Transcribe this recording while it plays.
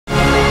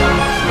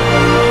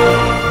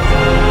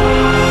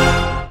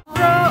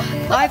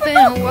in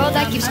a world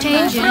that keeps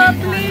changing.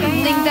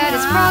 Think that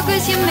it's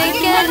progress you're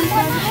making.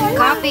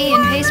 Copy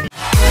and paste.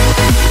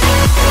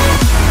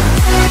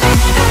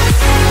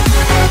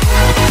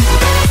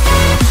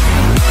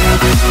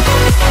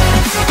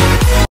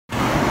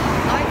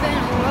 Life in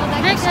a world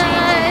that keeps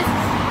changing.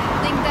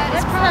 Think that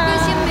it's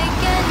progress you're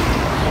making.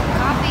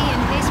 Copy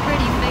and paste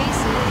pretty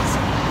faces.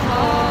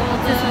 All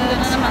the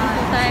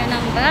time.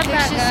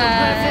 Pictures so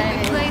perfect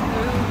we play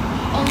through.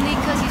 Only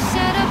cause you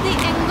set up the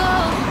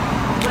angle.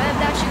 Web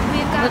that you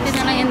we've got to see.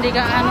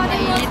 Caught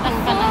in what's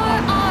before our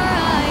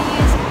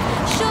eyes.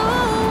 Show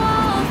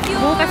off your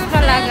Bukas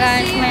pala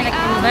guys, may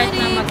nag-invite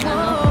na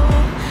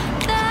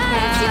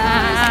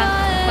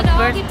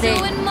mag-birthday.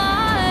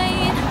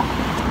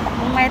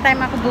 Kung may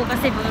time ako bukas,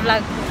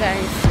 i-vlog ko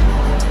guys.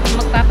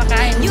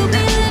 Magpapakain sila.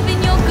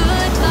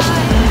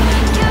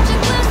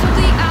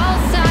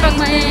 Pag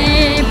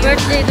may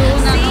birthday doon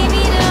na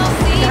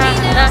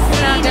handa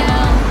sila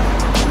gano'n.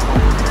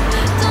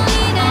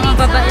 Mga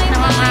mababait na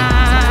mga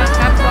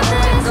kapwa ko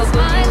yung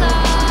double.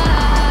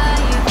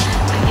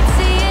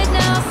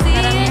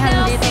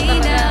 Karamihan dito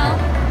talaga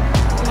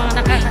mga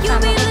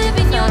nakakasama ko dito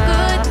sa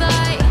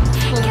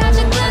kung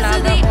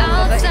alaga ko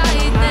mababait na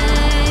mga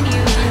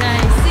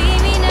Pinay.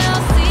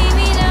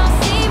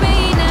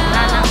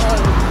 Sana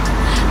all.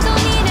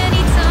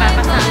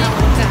 Papasama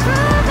ko ka.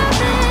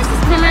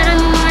 Kasi meron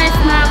yung mga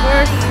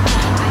snappers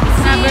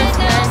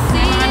guys.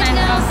 May mga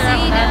na-encounter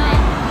ako dati.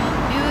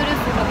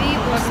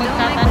 Pag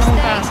magtatanong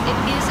ka,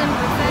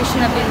 push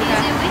na bin ka.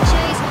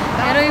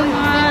 Pero yung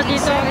mga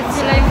dito,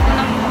 sila yung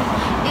unang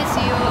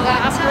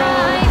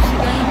mag-a-approach.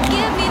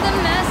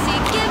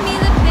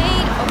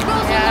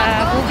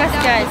 Kaya bukas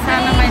guys,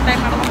 sana may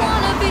time ako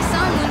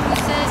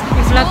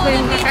i-vlog ko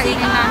yung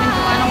kakainin namin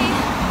kung anong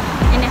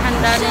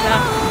inihanda nila.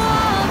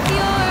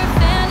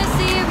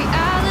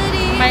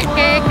 May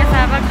cake,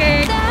 kasama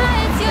cake.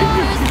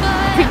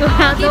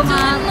 Sigurado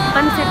mga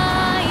pansit.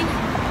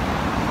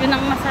 Yun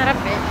ang masarap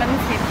eh,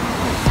 pansit.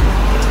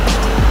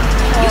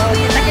 So,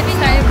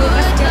 kita-kits tayo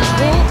bukas guys.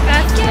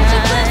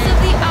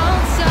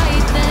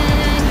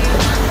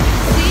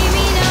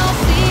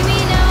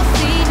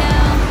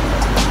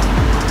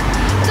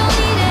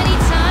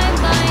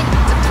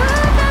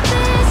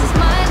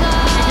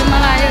 Medyo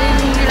malayo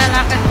yung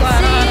nilalakad ko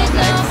araw-araw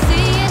guys.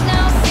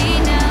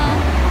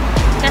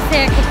 Kasi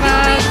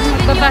kapag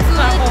magbabas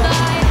pa ako,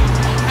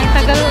 ang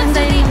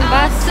tagal-unday yung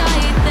bus.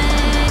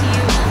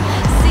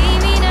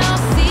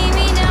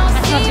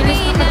 Mas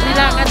mabilis kapag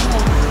nilakad mo.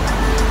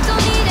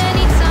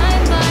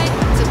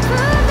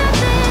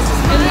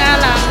 Yun nga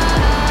lang,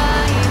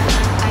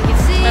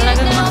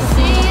 talagang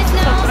masusunod,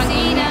 sobrang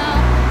init.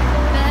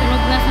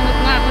 Sunog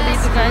na ako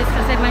dito guys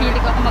kasi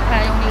mahilig ako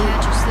maghayong-hinga.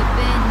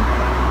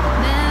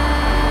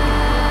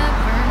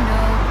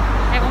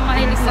 Kaya kung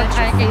mahilig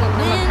maghayong kayo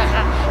na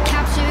magkaka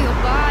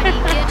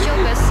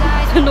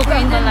sunog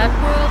ang balat.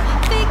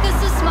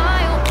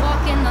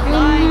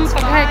 Yung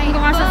pag-hiking ko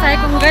nga sa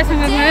Sigang guys,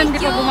 hanggang ngayon hindi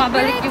pa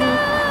bumabalik yung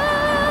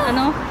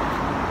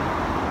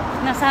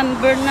na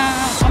sunburn na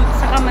sa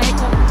kamay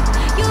ko.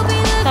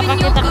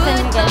 Papakita ko sa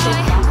inyo guys.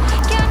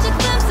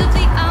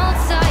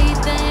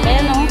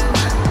 Ayan o.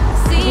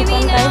 Hindi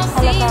pantay.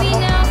 Halata ko.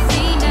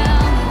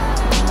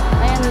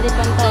 Ayan, hindi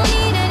pantay. Ito, ito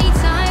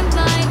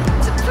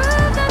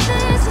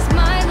sa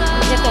part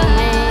na to.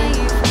 Ayan.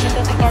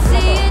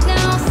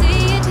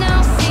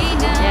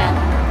 Ayan,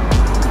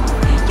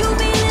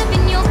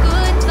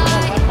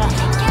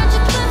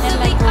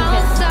 may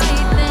bucket.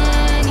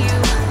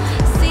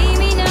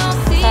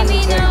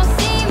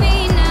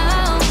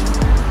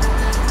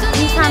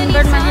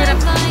 Sunburn, mahirap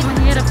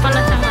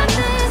pala siyang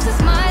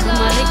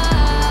bumalik.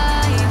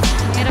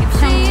 Mahirap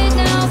siyang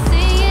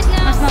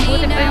mas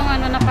mabuti pa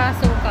yung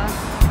napaso ka.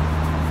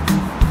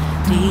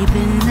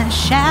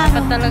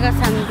 Dapat talaga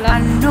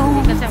sunblock. Hindi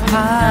kasi ako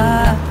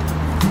nag-sunblock.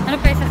 Ano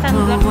pa isa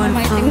sunblock na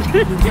maitim?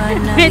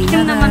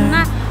 Maitim naman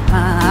na.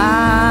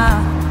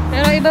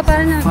 Pero iba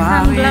pa rin ang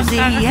sunblock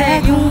ka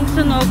kasi yung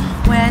sunog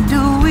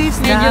medyo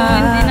hindi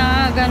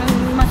na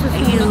ganun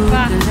masusunog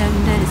pa.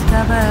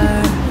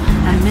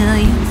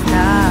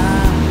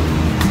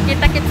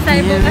 Kita-kits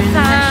tayo bukas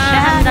sa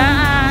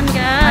handaan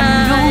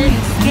guys.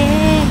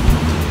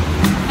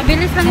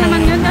 Mabilis lang naman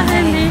yun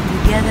kasi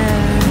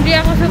hindi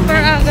ako super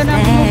aga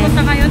na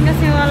pumupunta ngayon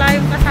kasi wala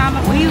yung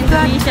kasama ko sa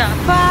Indonesia.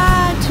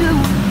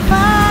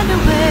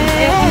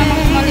 Ayoko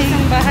namang umalis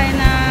ang bahay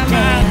na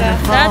maaga.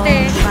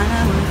 Dati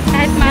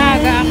kahit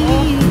maaga ako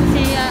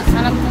kasi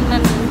alam kong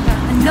nandun ka.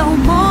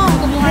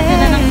 Kumuha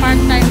sila ng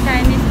part-time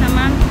Chinese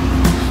naman.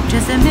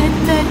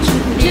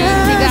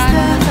 Hindi gaano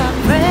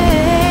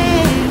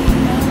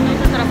na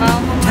sa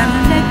trabaho ko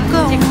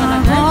check pala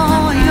guys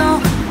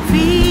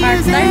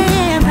part-time. Sila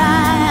yung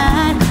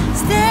parang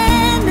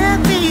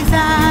sa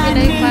atin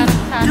ng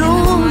mga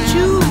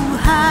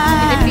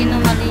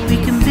Pilipino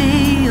malinis.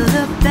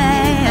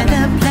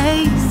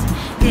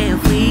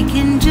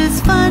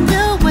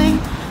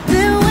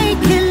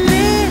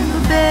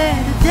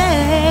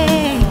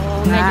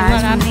 Medyo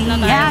malapit na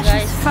tayo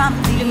guys.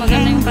 Medyo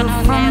maganda yung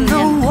panahon ngayon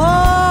yan.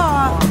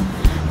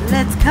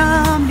 Let's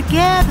come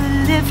together,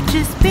 live lift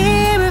your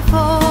spirit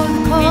for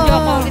the Video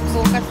ako cause. ulit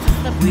bukas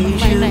sa We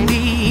should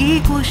be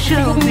equal,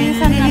 should be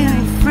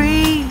living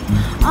free.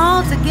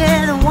 All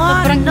together,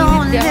 one sobrang and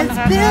all, init, di ako let's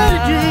build a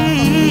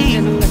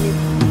dream.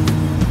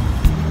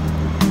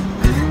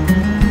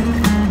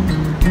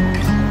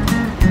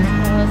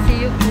 See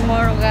you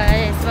tomorrow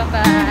guys.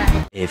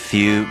 Bye-bye. A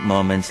few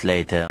moments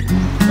later.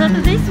 So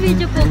today's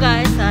video po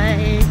guys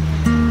ay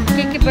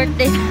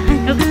makibirthday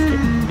tayo.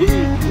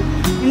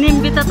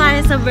 Inimbita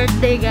tayo sa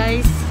birthday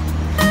guys.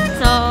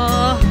 So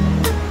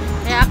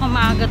kaya ako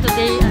maaga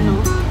today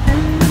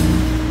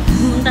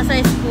pumunta sa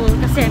school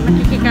kasi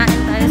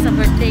makikikain tayo sa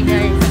birthday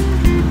guys.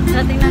 So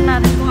tingnan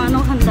natin kung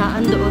anong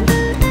handaan doon.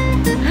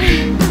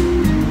 Ay,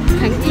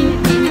 ang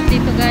init-init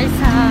dito guys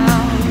sa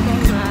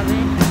Honkong, grabe.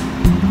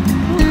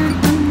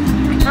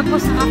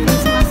 Tapos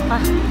naka-face mask pa.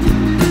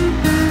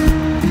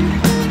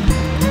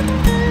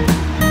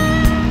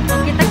 So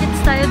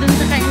kita-kits tayo dun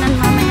sa kainan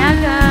mamaya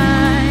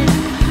guys.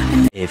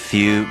 A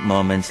few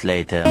moments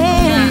later.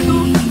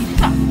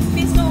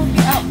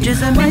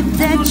 Just admit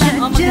that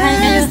you're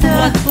just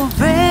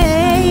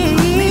afraid.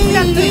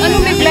 Ano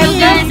may vlog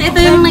guys? Ito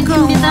yung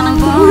nag-imbita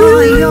ng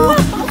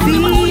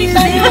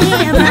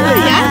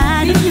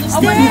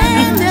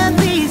Stand up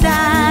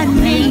beside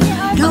me,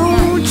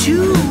 don't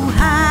you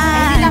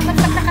hide.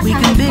 We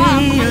can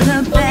build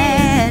a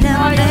better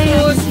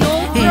place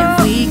if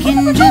we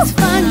can just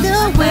find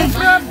a way.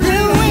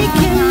 Then we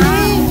can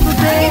live a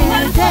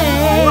better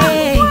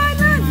day.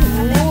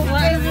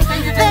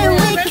 Then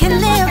we can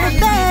live a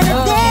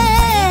better day.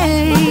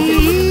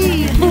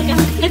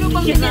 Then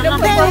we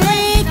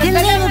can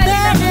live a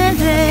better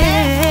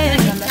day.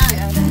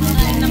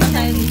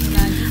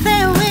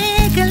 Then we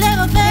can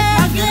live a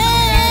better day.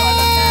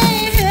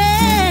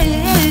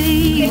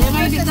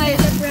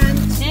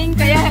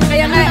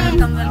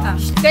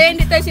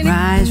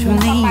 Rise from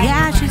the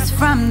ashes,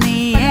 from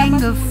the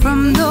anger,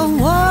 from the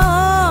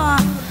war.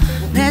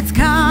 Let's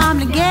come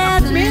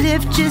together,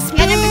 lift your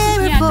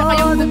spirit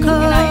for the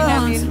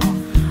cause.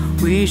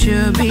 We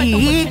should be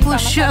equal,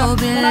 should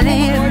be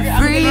living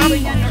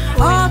free.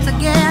 All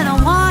together,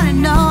 one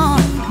and all.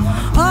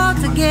 All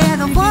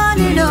together, one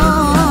and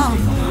all.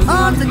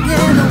 All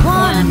together,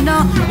 one and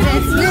all.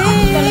 Let's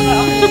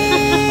live.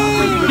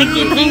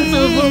 Nakita yung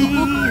subo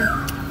mo.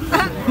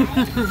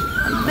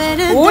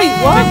 Uy,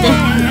 what?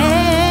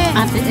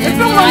 Ate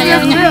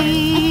ayaw niya.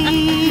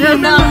 Pero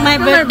daw ang my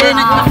birthday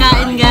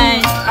nagpakain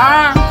guys.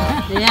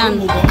 Ayan.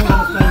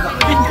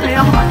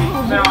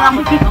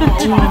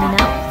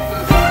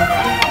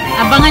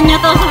 Abangan nyo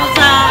to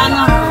sa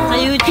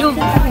YouTube.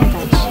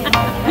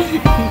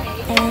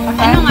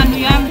 Ano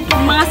yan?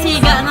 Yung mga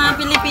siga na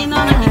Pilipino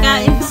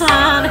nakikain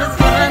sa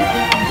restaurant.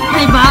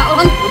 May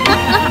baon.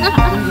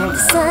 The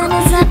sun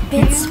is up,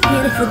 it's a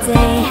beautiful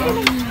day.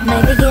 My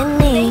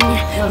beginning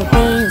will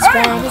be as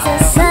bright as the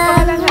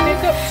sun.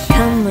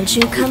 Come, won't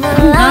you come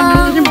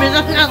along?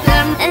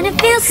 And it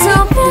feels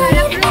so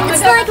bright,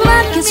 it's like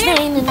luck is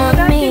raining on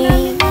me.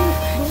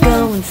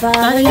 Go and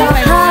follow your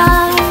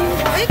heart,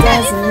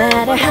 doesn't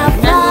matter how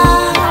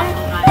far.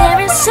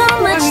 There is so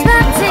much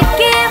love to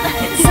give.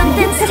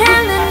 Something's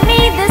telling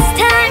me this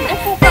time.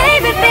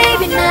 Baby,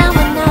 baby, now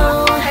I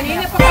know.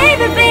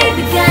 Baby,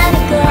 baby,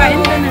 gotta go.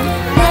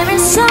 There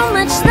is so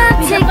much love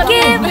to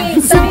give.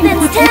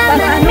 Something's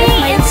telling me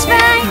it's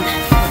right.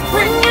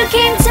 When you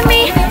came to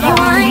me, who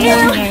are you?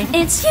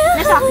 It's you,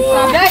 yeah,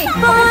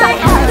 boy.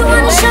 The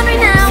one to show me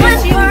now and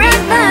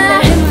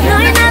forever. No,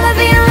 you'll never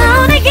be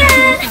alone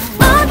again.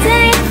 All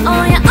day,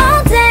 oh yeah,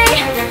 all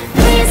day.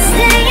 Please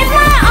stay in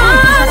my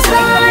arms,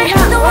 boy.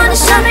 The one to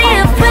show me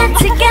if we're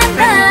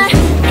together.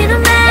 It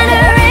don't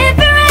matter if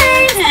it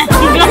rains.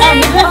 All day,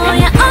 oh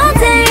yeah, all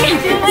day.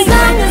 As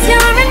long as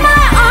you're in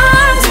my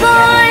arms,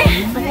 boy.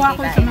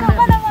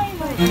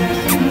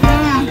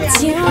 It's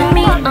you and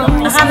me on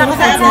this Akala ko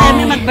sa tayo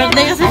may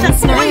mag-birthday kasi siya.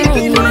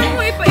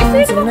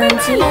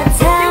 to your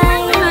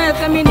time.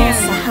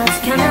 Yes, our hearts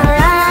kinda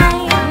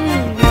right.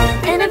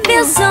 And it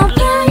feels so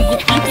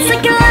bright. It's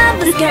like a love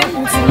is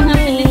getting to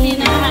me.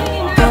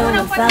 Go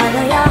and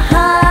follow your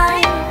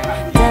heart.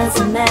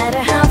 Doesn't matter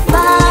how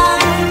far.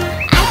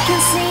 I can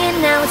see it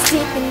now, it's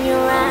deep in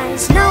your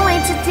eyes. No way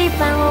to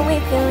define what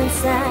we feel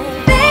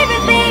inside. Baby,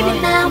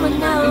 baby, now I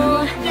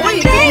know.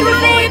 Baby,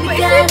 baby,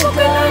 gotta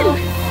go.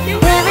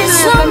 There is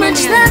so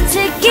much love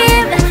to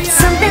give.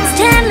 Something's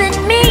telling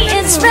me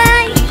it's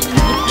right.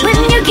 When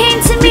you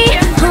came to me,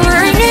 oh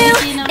I knew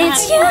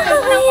it's you,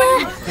 yeah,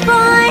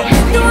 boy.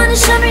 The one to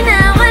show me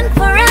now and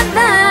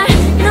forever.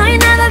 No, you'll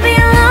never be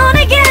alone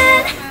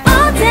again.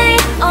 All day,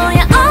 oh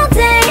yeah, all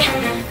day.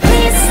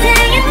 Please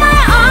stay in my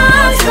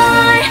arms,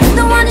 boy.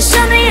 The one to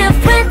show me if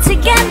we're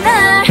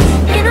together.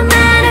 It don't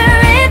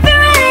matter if it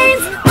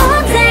rains. All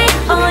day,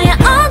 oh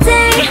yeah, all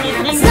day.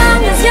 As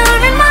long as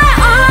you're in my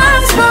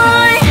arms,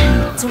 boy.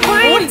 Don't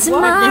worry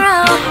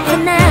tomorrow.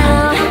 For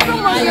now,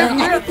 I love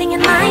everything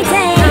in my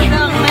day.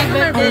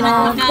 I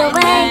love the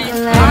way you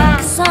like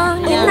a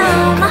song, you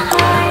know my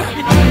heart.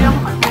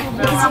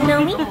 Because you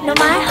know me, know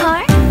my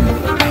heart.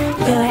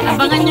 You're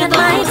everything in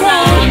my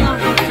day.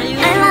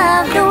 I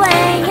love the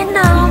way you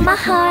know my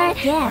heart.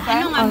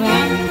 The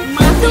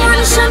one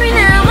to show me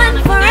now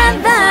and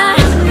forever.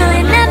 No,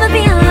 you'll never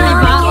be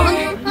alone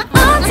again.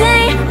 All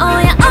day,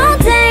 oh yeah, all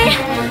day.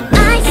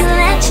 I can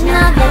let you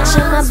know that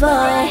you're my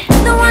boy.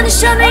 The one to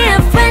show me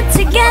if we're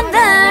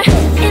together.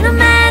 It don't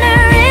matter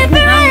if it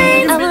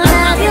rains. I will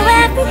love you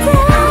every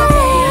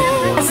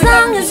day. As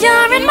long as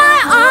you're in my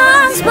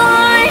arms,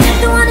 boy.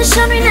 The one to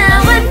show me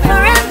now and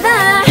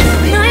forever.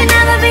 No, you'll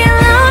never be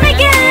alone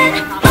again.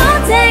 All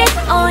day,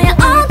 oh yeah,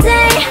 all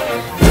day.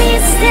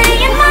 Please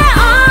stay in my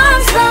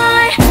arms,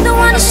 boy. The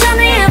one to show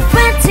me if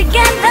we're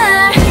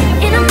together.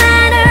 It don't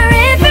matter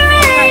if it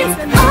rains.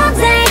 All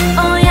day,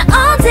 oh yeah,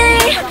 all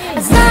day.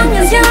 As long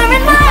as you're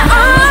in my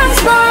arms,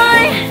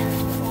 boy.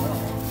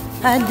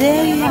 A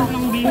day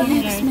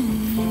makes me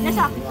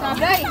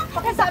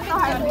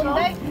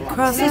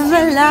crossing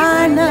the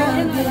line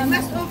again,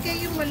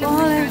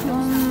 falling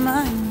from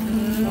my knees.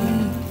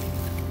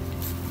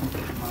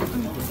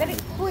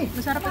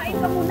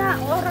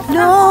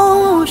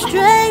 No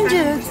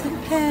stranger to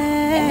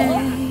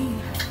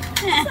pain,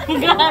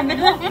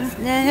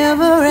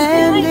 never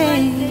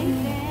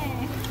ending.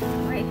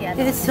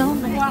 It's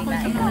only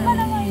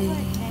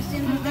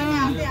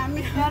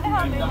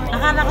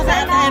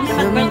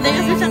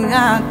something I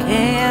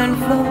can't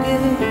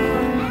forget.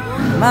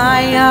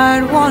 My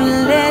heart won't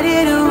let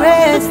it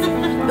rest,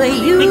 but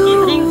you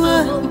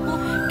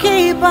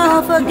keep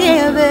on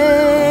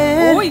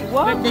forgiving.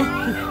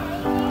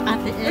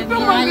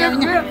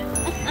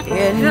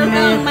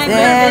 Admit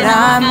that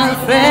I'm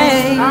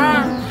afraid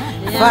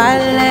if I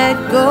let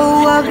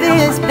go of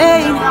this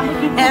pain,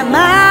 am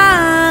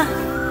I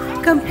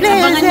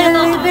completely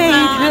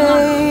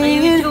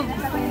betrayed?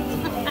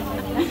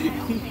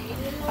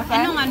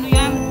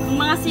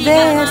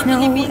 There's no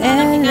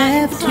air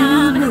left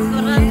to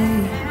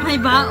breathe.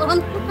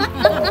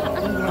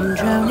 I'm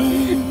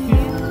drowning.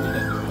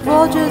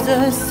 Vultures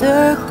are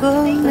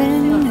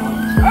circling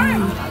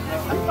around it.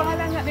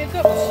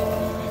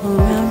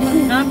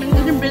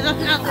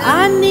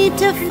 I need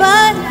to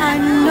fight. I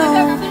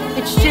know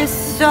it's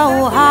just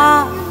so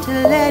hard to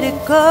let it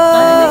go.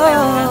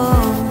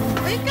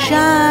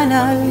 Shine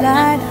a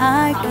light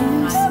I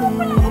can see.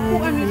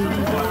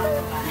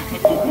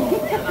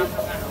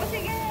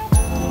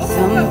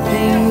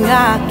 Something I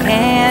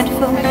can't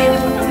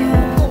forget.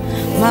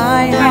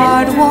 My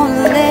heart won't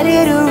let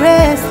it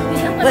rest,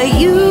 but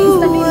you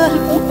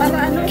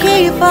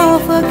keep on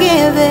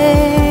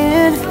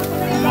forgiving.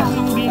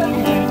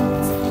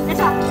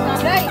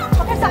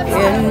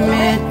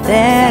 Admit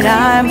that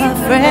I'm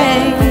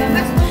afraid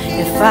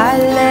if I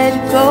let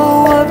go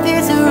of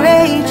this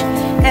rage,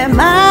 am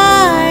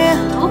I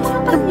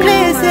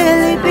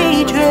completely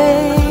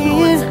betrayed?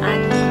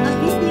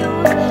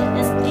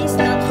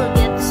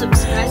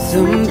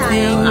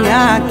 Something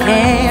I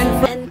can't.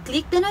 And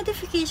click the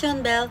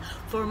notification bell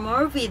for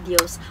more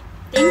videos.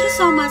 Thank you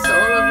so much to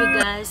all of you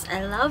guys.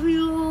 I love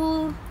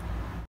you.